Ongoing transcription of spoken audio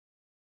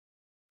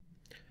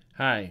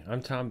Hi,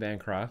 I'm Tom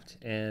Bancroft,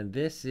 and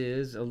this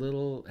is a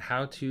little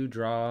how to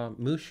draw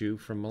Mushu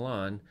from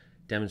Mulan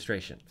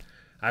demonstration.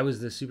 I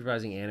was the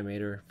supervising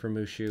animator for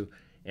Mushu,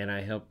 and I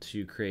helped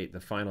to create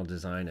the final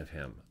design of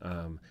him,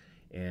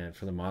 and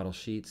for the model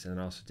sheets, and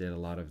also did a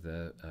lot of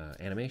the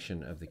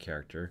animation of the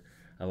character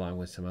along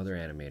with some other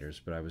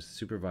animators. But I was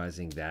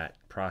supervising that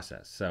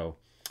process, so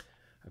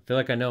I feel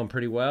like I know him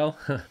pretty well.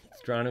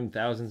 Drawn him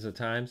thousands of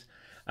times.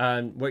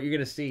 What you're going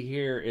to see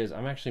here is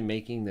I'm actually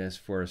making this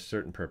for a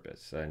certain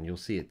purpose, and you'll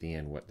see at the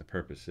end what the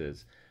purpose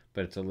is.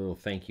 But it's a little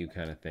thank you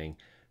kind of thing.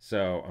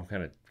 So I'm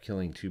kind of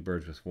killing two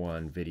birds with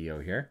one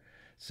video here.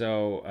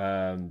 So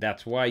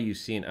that's why you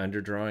see an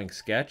underdrawing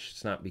sketch.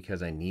 It's not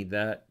because I need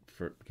that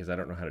because I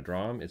don't know how to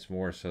draw them. It's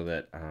more so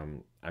that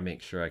I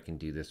make sure I can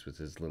do this with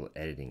as little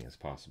editing as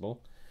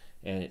possible,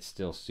 and it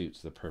still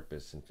suits the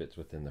purpose and fits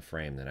within the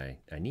frame that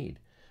I need.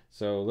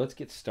 So let's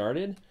get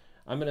started.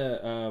 I'm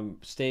gonna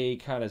stay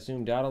kind of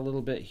zoomed out a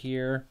little bit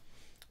here,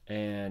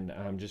 and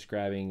I'm just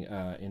grabbing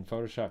in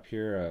Photoshop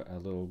here a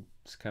little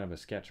kind of a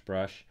sketch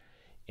brush,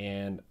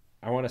 and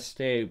I want to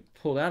stay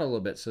pulled out a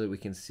little bit so that we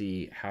can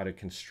see how to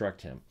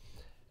construct him.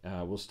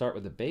 We'll start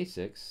with the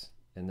basics,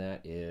 and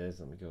that is,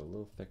 let me go a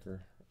little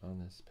thicker on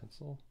this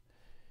pencil,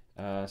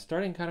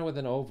 starting kind of with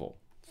an oval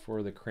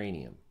for the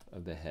cranium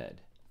of the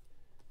head.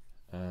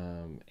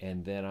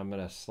 And then I'm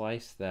going to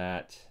slice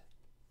that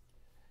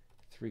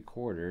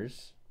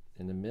 3/4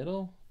 in the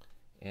middle,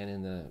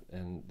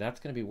 and that's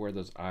going to be where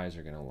those eyes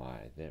are going to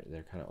lie.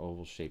 They're kind of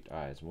oval shaped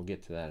eyes, and we'll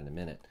get to that in a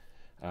minute.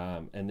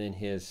 And then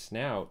his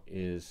snout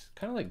is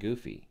kind of like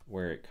Goofy,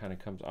 where it kind of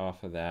comes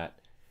off of that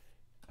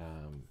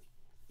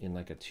in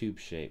like a tube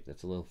shape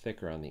that's a little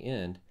thicker on the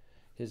end.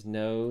 His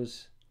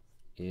nose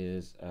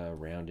is a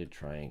rounded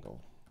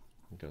triangle.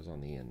 It goes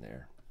on the end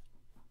there.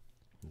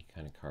 You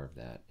kind of carve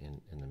that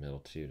in the middle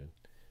too to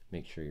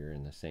make sure you're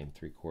in the same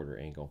 3/4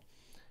 angle.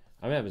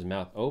 I'm going to have his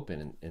mouth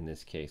open in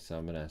this case, so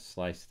I'm going to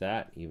slice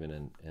that even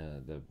in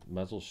the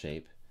muzzle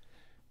shape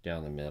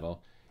down the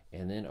middle,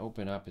 and then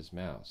open up his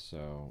mouth.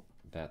 So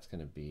that's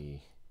going to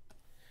be,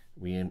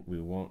 we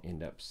won't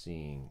end up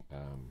seeing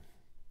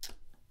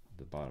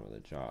the bottom of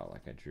the jaw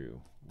like I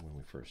drew when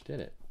we first did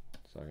it.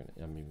 So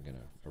I'm even going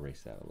to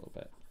erase that a little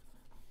bit.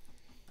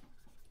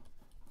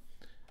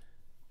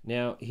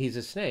 Now he's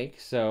a snake,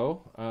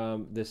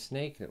 so the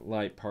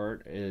snake-like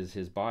part is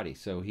his body.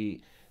 So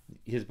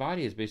his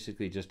body is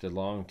basically just a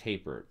long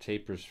taper. It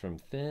tapers from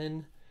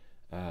thin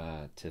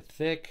to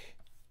thick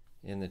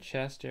in the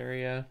chest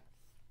area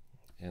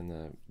and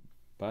the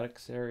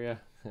buttocks area.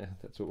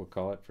 That's what we'll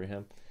call it for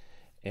him.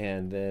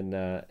 And then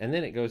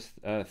it goes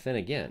thin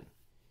again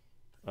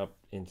up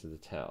into the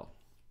tail.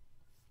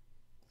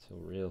 So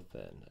real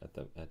thin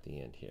at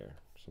the end here.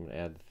 So I'm going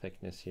to add the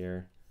thickness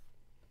here.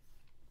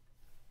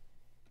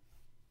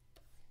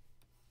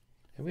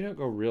 And we don't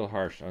go real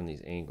harsh on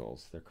these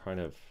angles. They're kind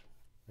of,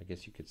 I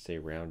guess you could say,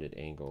 rounded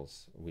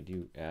angles. We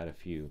do add a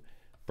few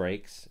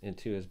breaks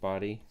into his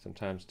body,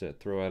 sometimes to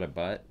throw out a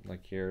butt.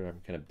 Like here,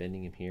 I'm kind of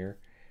bending him here.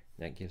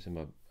 That gives him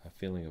a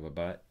feeling of a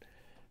butt.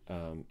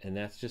 And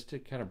that's just to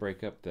kind of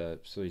break up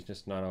so he's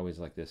just not always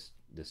like this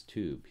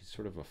tube. He's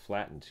sort of a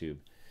flattened tube.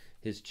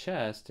 His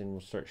chest, and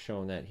we'll start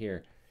showing that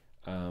here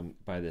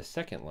by the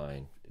second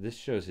line. This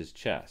shows his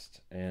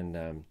chest,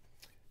 and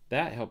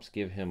that helps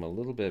give him a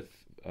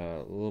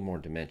little more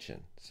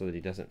dimension so that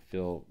he doesn't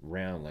feel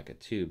round like a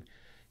tube.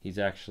 He's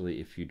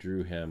actually, if you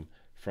drew him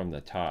from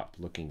the top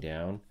looking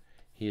down,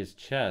 his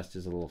chest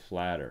is a little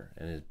flatter,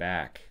 and his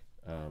back,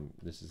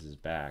 this is his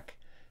back,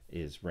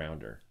 is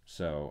rounder.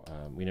 So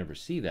we never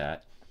see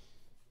that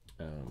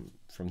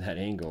from that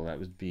angle. That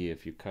would be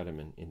if you cut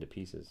him into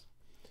pieces.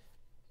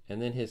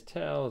 And then his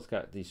tail has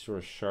got these sort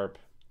of sharp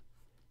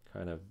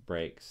kind of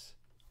breaks.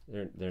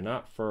 They're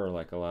not fur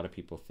like a lot of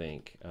people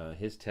think.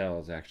 His tail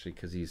is actually,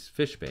 because he's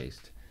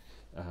fish-based,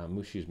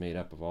 Mushu's made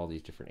up of all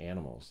these different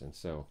animals, and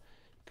so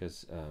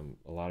because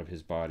a lot of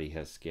his body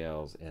has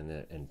scales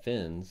and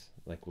fins,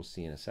 like we'll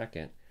see in a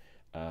second,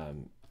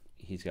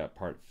 he's got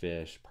part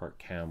fish, part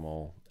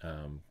camel,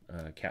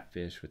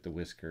 catfish with the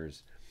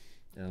whiskers,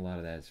 and a lot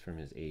of that is from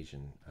his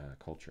Asian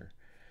culture.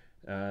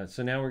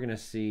 So now we're going to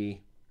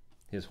see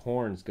his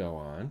horns go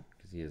on,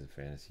 because he is a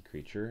fantasy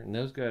creature, and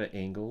those go at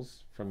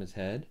angles from his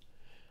head.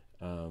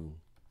 And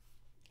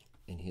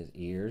his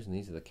ears, and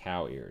these are the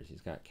cow ears.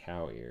 He's got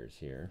cow ears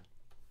here.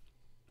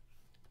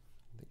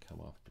 They come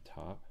off the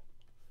top.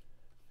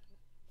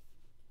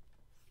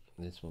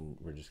 This one,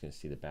 we're just going to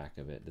see the back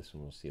of it. This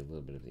one, we'll see a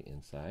little bit of the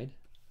inside.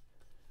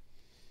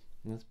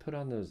 And let's put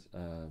on those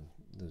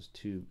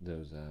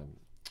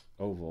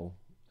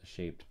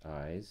oval-shaped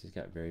eyes. He's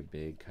got very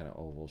big, kind of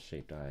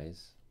oval-shaped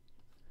eyes,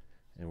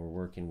 and we're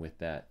working with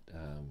that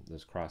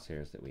those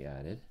crosshairs that we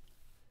added.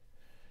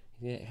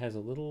 It has a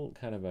little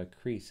kind of a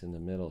crease in the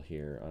middle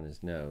here on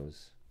his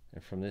nose,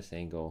 and from this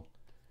angle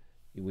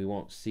we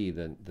won't see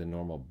the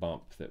normal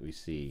bump that we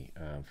see.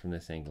 From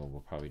this angle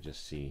we'll probably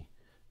just see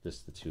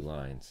just the two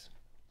lines,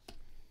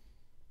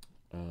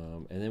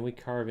 and then we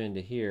carve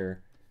into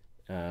here,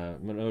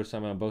 Notice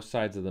I'm on both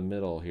sides of the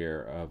middle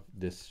here of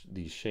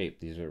these shape.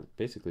 These are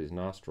basically his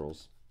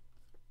nostrils,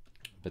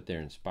 but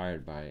they're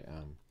inspired by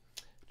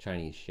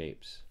Chinese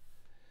shapes.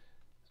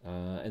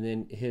 And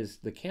then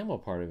the camel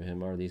part of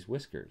him are these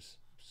whiskers.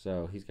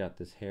 So he's got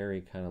this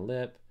hairy kind of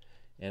lip,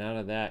 and out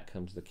of that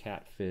comes the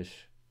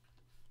catfish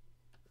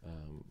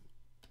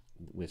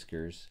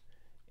whiskers,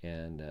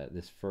 and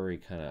this furry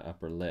kind of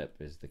upper lip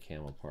is the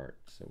camel part.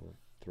 So we'll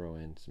throw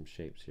in some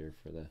shapes here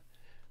for the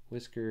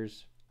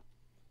whiskers.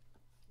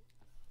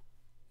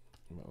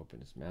 I'm going to open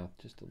his mouth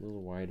just a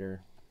little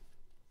wider.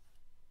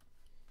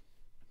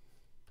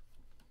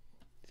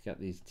 He's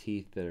got these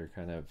teeth that are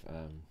kind of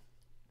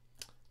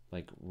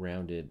like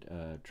rounded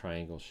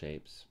triangle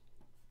shapes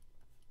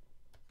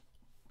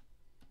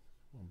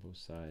on both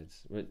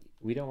sides. But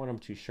we don't want them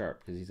too sharp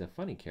because he's a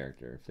funny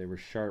character. If they were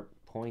sharp,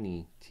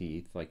 pointy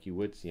teeth like you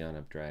would see on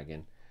a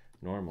dragon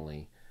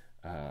normally,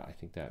 I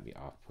think that would be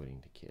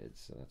off-putting to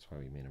kids. So that's why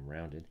we made him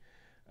rounded.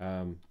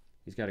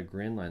 He's got a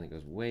grin line that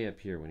goes way up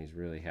here when he's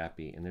really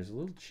happy, and there's a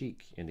little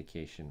cheek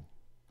indication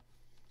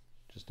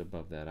just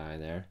above that eye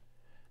there.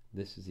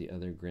 This is the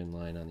other grin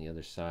line on the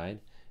other side.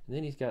 And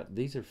then he's got,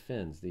 these are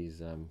fins,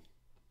 these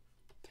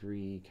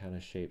three kind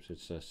of shapes.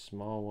 It's a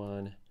small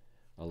one,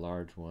 a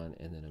large one,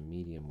 and then a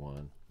medium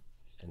one.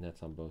 And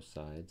that's on both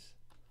sides.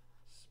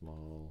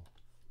 Small,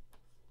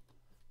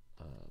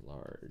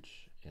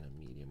 large, and a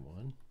medium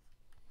one.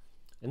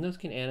 And those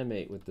can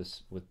animate with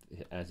this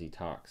as he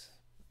talks.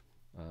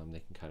 They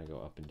can kind of go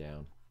up and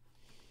down.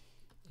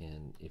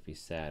 And if he's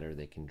sadder,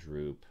 they can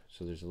droop.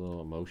 So there's a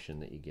little emotion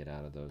that you get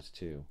out of those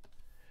too.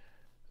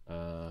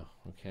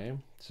 Okay,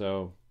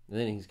 so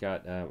then he's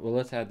got, well,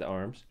 let's add the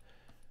arms.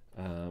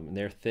 And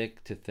they're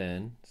thick to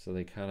thin, so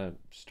they kind of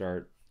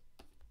start,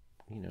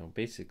 you know,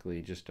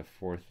 basically just a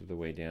fourth of the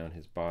way down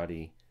his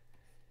body,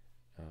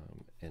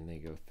 and they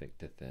go thick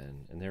to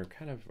thin. And they're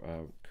kind of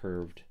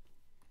curved.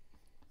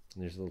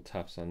 And there's little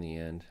tufts on the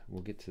end.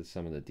 We'll get to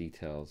some of the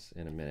details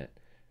in a minute.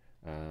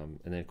 And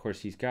then of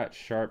course he's got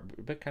sharp,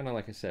 but kind of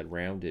like I said,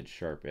 rounded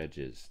sharp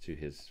edges to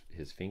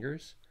his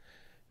fingers,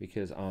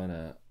 because on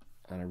a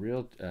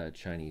real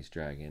Chinese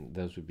dragon,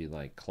 those would be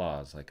like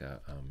claws, like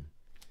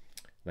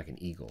an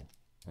eagle.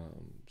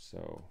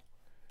 So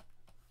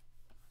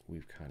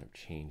we've kind of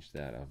changed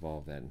that,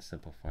 evolved that, and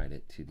simplified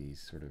it to these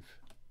sort of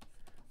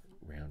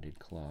rounded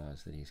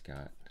claws that he's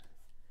got.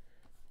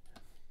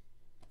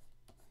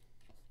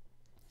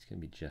 He's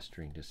going to be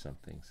gesturing to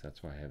something, so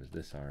that's why I have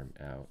this arm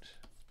out.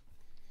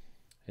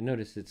 And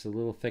notice it's a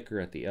little thicker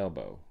at the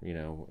elbow, you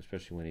know,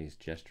 especially when he's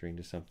gesturing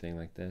to something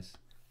like this.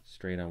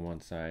 Straight on one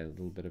side, a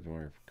little bit of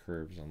more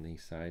curves on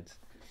these sides.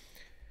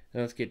 Now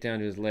let's get down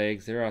to his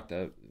legs. They're at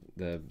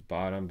the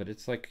bottom, but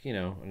it's like, you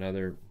know,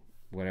 another,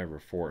 whatever,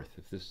 fourth.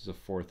 If this is a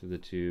fourth of the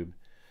tube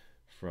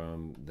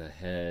from the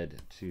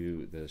head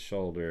to the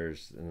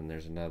shoulders, and then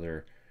there's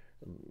another,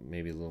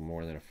 maybe a little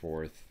more than a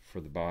fourth for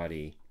the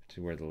body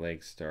to where the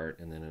legs start,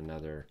 and then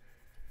another,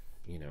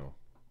 you know,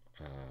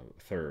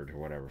 third or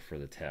whatever for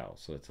the tail,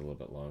 so it's a little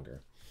bit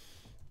longer.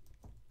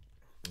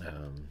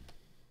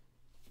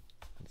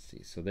 Let's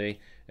see, so they,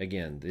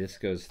 again, this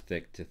goes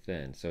thick to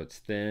thin, so it's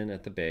thin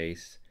at the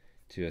base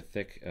to a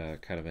thick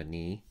kind of a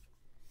knee,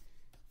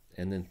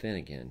 and then thin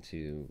again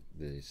to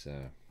these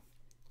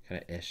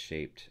kind of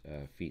S-shaped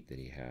feet that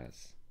he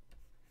has.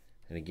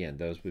 And again,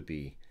 those would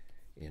be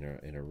in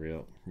a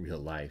real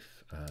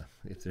life,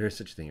 if there is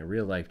such a thing, a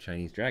real life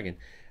Chinese dragon,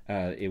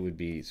 it would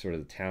be sort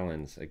of the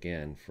talons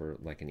again for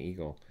like an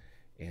eagle.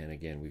 And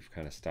again, we've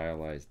kind of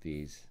stylized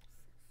these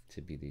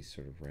to be these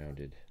sort of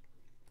rounded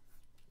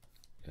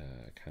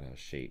kind of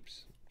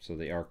shapes. So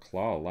they are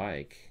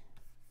claw-like.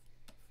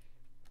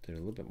 They're a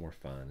little bit more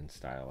fun and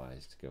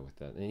stylized to go with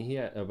that. And he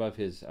had, above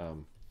his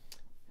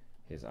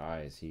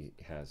eyes, he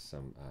has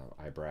some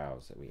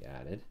eyebrows that we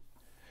added.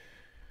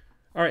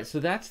 All right, so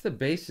that's the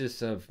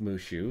basis of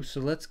Mushu. So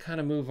let's kind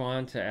of move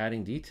on to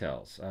adding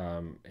details.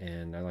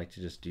 And I like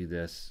to just do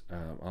this.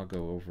 I'll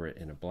go over it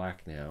in a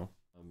black now.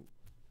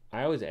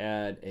 I always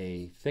add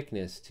a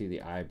thickness to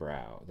the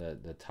eyebrow,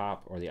 the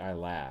top or the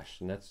eyelash,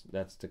 and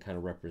that's to kind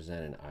of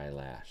represent an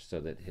eyelash, so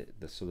that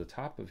the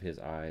top of his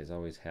eyes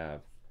always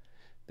have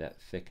that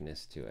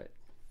thickness to it.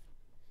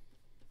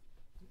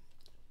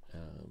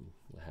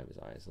 We'll have his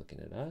eyes looking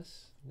at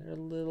us. They're a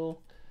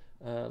little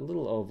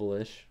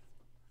ovalish,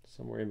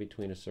 somewhere in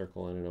between a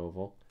circle and an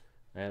oval.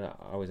 I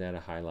always add a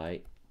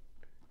highlight.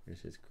 There's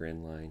his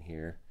grin line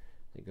here.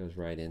 It goes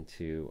right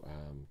into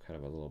kind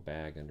of a little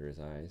bag under his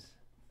eyes.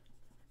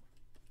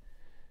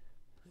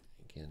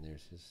 Again,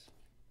 there's his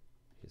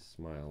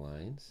smile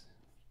lines.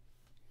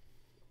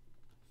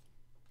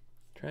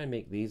 Try and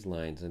make these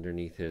lines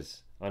underneath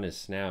on his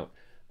snout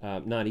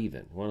not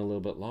even. One a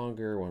little bit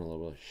longer, one a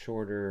little bit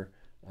shorter,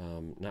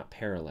 not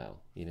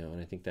parallel, you know,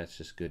 and I think that's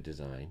just good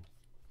design.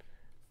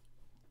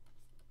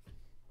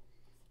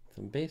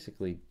 So I'm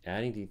basically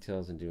adding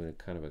details and doing a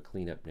kind of a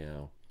cleanup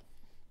now,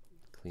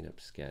 cleanup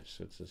sketch.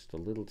 So it's just a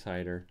little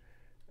tighter,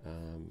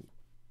 and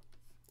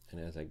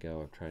as I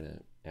go, I'm trying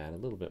to add a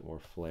little bit more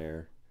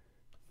flair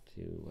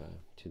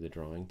to the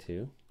drawing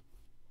too.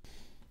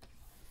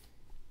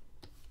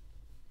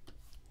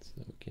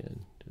 So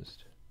again,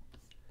 just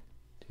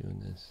doing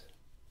this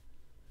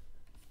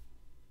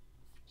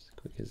as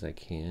quick as I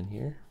can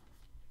here.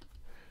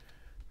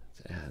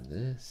 Let's add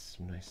this,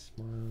 nice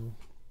smile.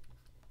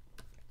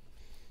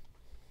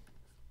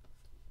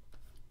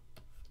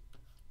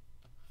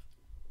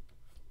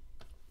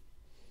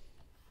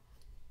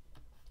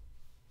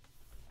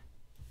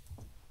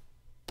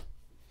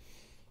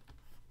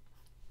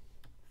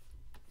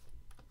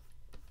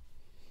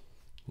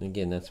 And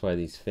again, that's why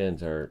these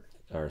fins are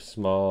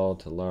small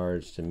to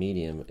large to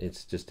medium.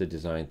 It's just a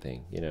design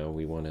thing. You know,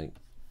 we want to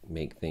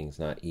make things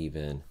not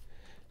even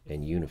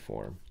and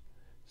uniform.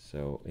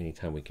 So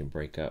anytime we can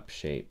break up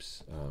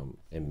shapes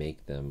and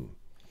make them,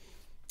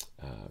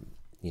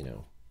 you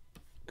know,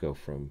 go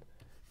from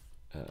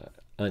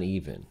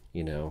uneven,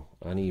 you know,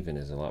 uneven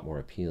is a lot more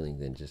appealing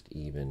than just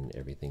even,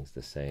 everything's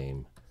the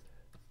same.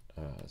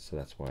 So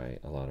that's why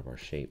a lot of our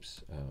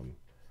shapes,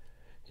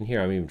 and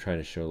here I'm even trying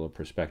to show a little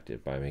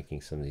perspective by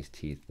making some of these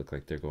teeth look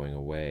like they're going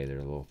away. They're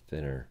a little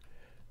thinner.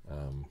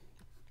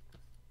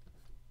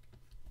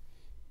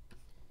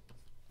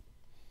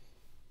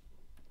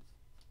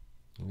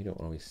 We don't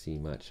always see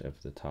much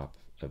of the top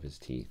of his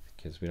teeth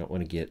because we don't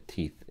want to get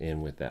teeth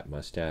in with that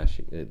mustache.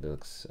 It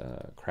looks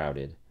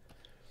crowded.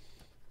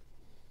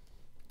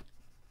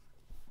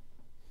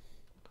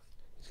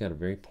 He's got a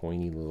very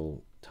pointy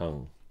little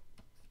tongue.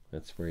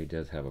 That's where he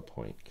does have a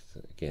point.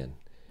 'Cause again,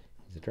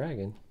 he's a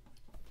dragon.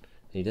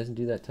 And he doesn't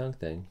do that tongue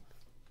thing.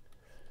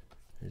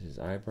 There's his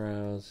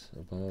eyebrows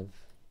above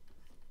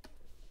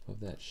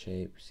that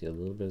shape. See a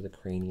little bit of the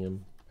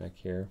cranium back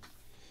here.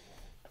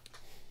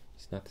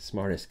 He's not the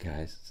smartest,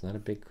 guys. It's not a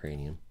big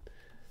cranium.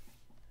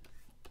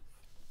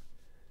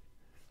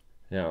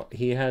 Now,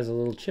 he has a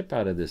little chip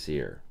out of this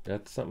ear.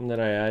 That's something that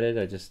I added.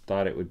 I just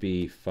thought it would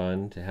be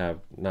fun to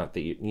have, not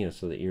the, you know,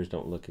 so the ears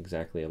don't look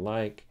exactly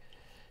alike.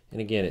 And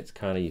again, it's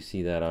kind of, you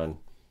see that on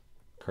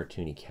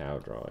cartoony cow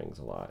drawings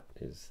a lot,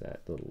 is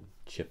that little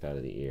chip out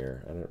of the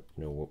ear. I don't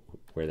know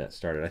where that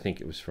started. I think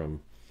it was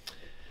from,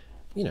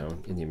 you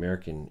know, in the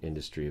American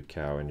industry of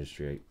cow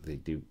industry, they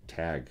do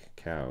tag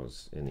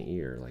cows in the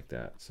ear like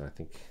that. So I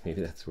think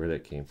maybe that's where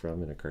that came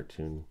from in a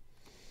cartoon,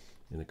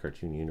 in the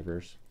cartoon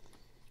universe.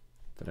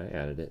 But I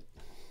added it.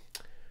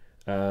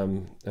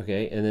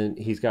 Okay, and then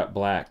he's got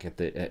black at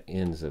the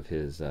ends of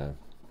his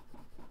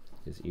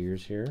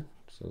ears here.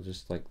 So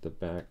just like the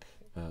back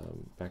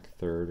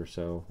third or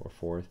so, or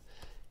fourth,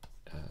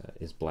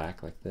 is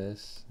black like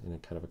this in a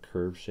kind of a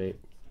curved shape.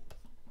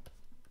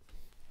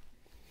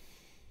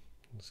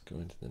 Let's go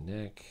into the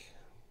neck.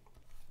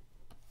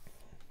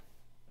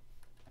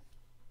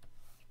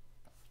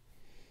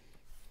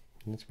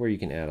 And that's where you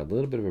can add a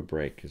little bit of a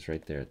break, because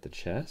right there at the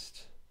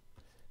chest,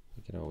 I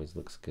think it always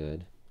looks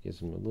good.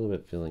 Gives him a little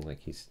bit feeling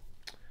like he's,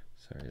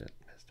 sorry, that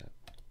messed up,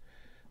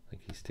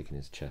 like he's sticking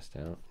his chest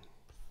out.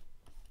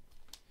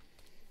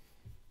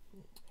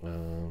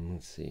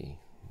 Let's see,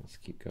 let's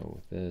keep going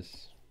with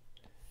this.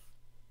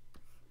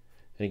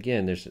 And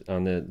again, there's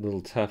on the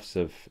little tufts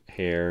of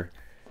hair,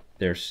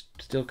 they're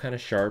still kind of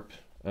sharp,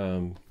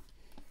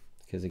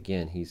 because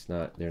again,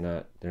 they're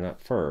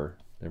not fur,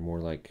 they're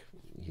more like,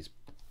 he's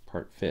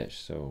part fish,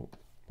 so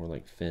more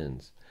like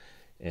fins.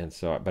 And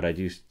so, but I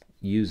do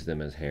use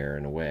them as hair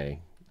in a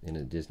way, in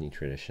a Disney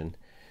tradition.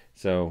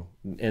 So,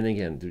 and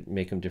again,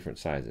 make them different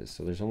sizes.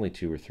 So there's only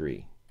 2 or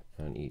 3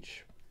 on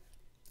each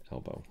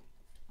elbow.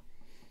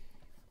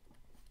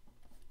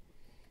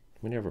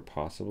 Whenever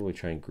possible, we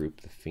try and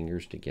group the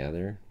fingers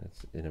together.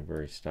 That's in a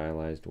very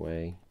stylized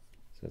way.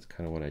 So that's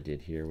kind of what I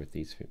did here with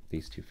these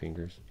 2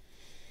 fingers.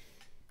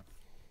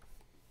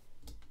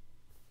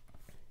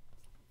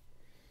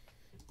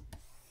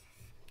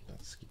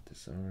 Let's get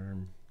this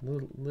arm.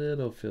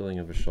 Little filling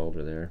of a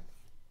shoulder there.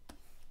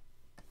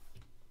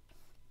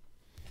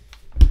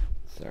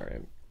 Sorry,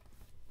 I'm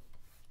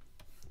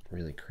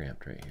really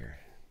cramped right here.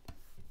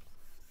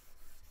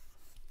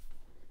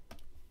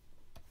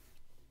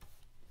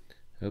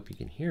 I hope you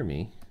can hear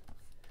me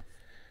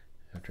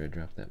after I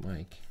drop that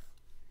mic.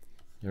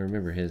 Now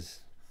remember, his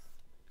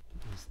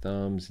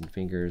thumbs and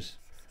fingers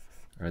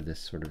are this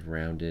sort of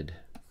rounded,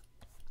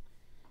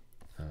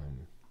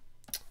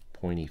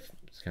 pointy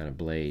kind of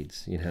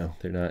blades. You know,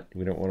 they're not.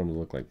 We don't want them to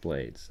look like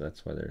blades. So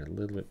that's why they're a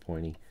little bit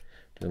pointy.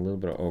 Do a little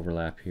bit of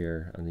overlap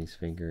here on these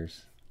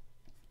fingers.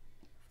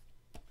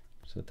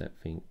 So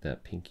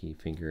that pinky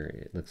finger,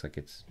 it looks like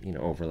it's, you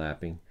know,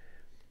 overlapping.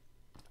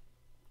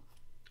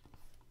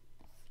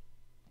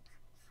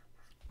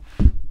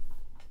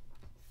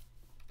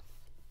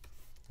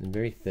 And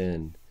very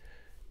thin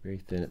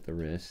at the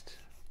wrist.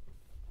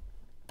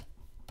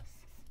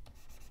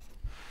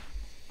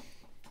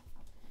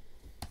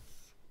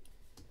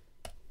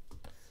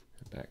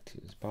 Back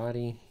to his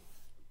body.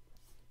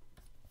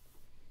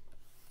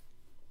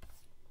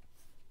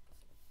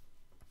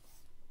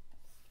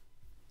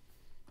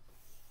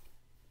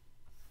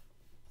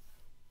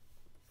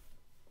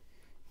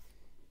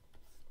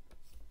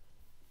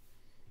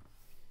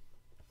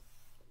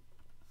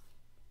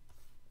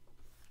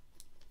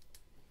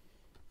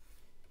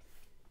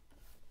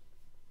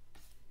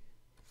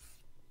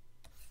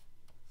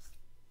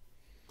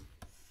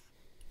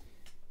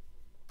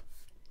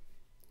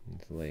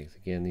 the legs.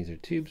 Again, these are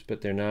tubes,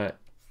 but they're not,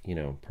 you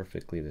know,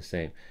 perfectly the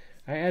same.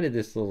 I added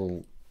this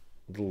little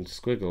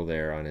squiggle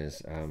there on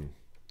his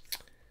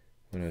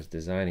when I was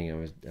designing. I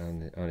was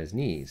on his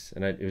knees,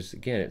 and it was,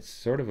 again, it's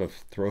sort of a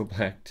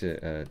throwback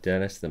to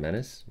Dennis the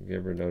Menace. Have you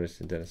ever noticed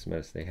in Dennis the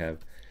Menace they have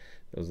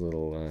those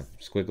little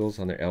squiggles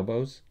on their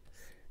elbows?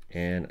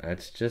 And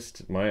it's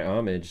just my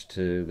homage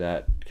to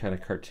that kind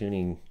of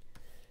cartooning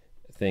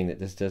thing that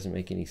just doesn't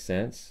make any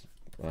sense.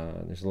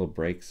 There's little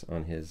breaks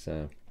on his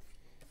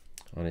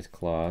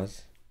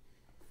claws.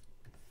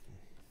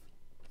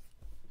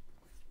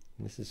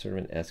 And this is sort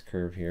of an S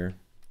curve here.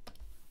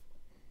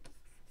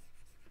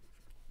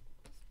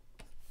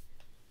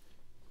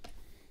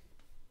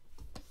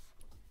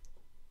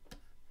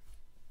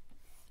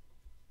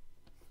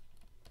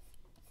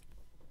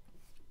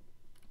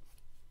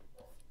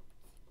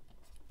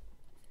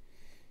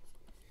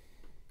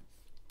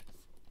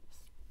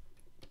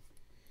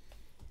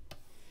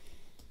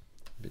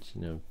 But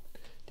you know,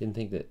 didn't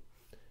think that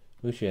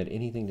Mushu had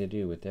anything to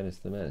do with Dennis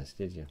the Menace,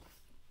 did you?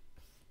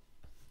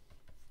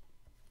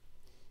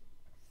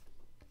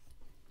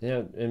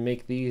 Yeah, and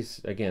make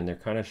these, again, they're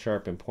kind of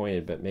sharp and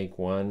pointed, but make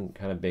one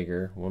kind of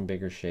bigger, one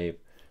bigger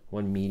shape,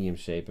 one medium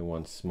shape, and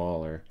one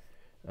smaller.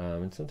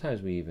 And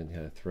sometimes we even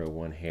kind of throw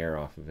one hair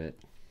off of it,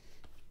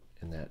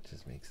 and that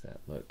just makes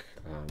that look,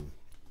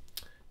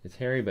 it's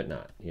hairy but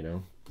not, you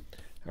know.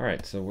 All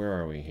right, so where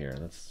are we here?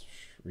 Let's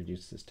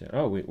reduce this down.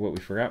 Oh, what we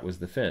forgot was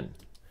the fin.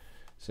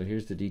 So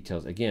here's the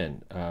details.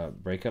 Again,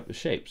 break up the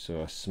shape.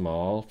 So a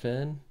small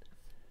fin,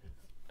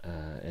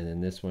 and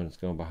then this one is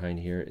going behind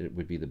here. It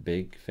would be the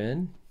big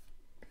fin.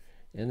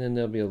 And then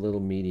there'll be a little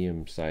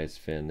medium-sized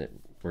fin that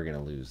we're going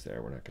to lose there.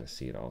 We're not going to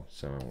see it all,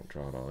 so I won't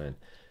draw it all in.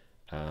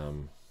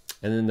 And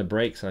then the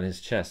breaks on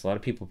his chest. A lot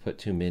of people put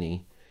too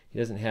many. He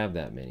doesn't have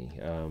that many.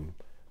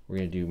 We're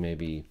going to do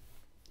maybe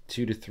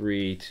 2 to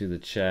 3 to the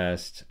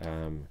chest,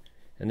 and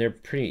they're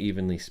pretty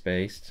evenly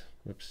spaced.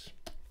 Whoops.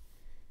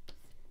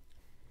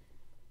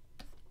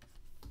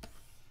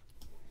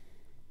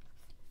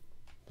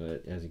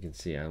 But as you can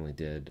see, I only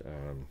did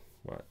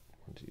what,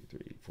 1, 2,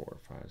 3, 4,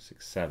 5,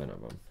 6, 7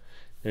 of them.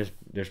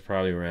 There's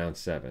probably around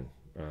 7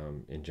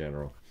 in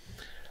general.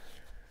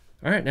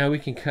 All right, now we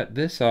can cut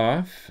this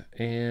off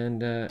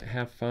and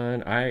have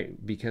fun.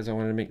 Because I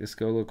wanted to make this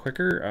go a little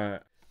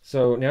quicker.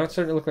 So now it's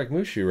starting to look like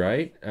Mushu,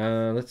 right?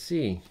 Let's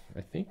see.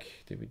 I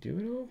think, did we do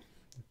it all?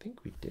 I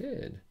think we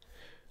did.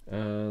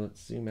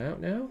 Let's zoom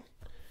out now.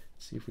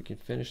 See if we can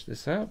finish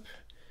this up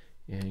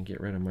and get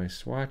rid of my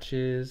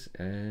swatches.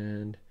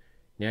 And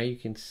now you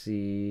can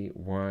see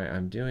why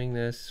I'm doing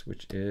this,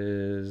 which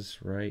is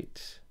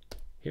right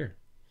here.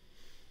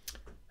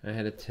 I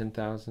had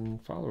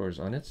 10,000 followers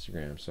on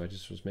Instagram, so I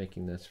just was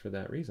making this for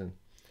that reason.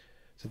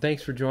 So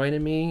thanks for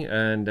joining me,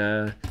 and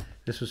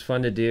this was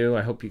fun to do.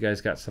 I hope you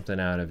guys got something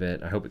out of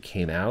it. I hope it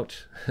came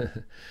out,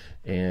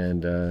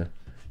 and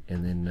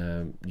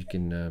then you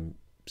can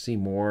see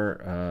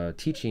more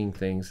teaching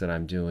things that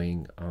I'm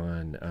doing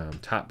on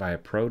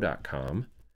taughtbyapro.com.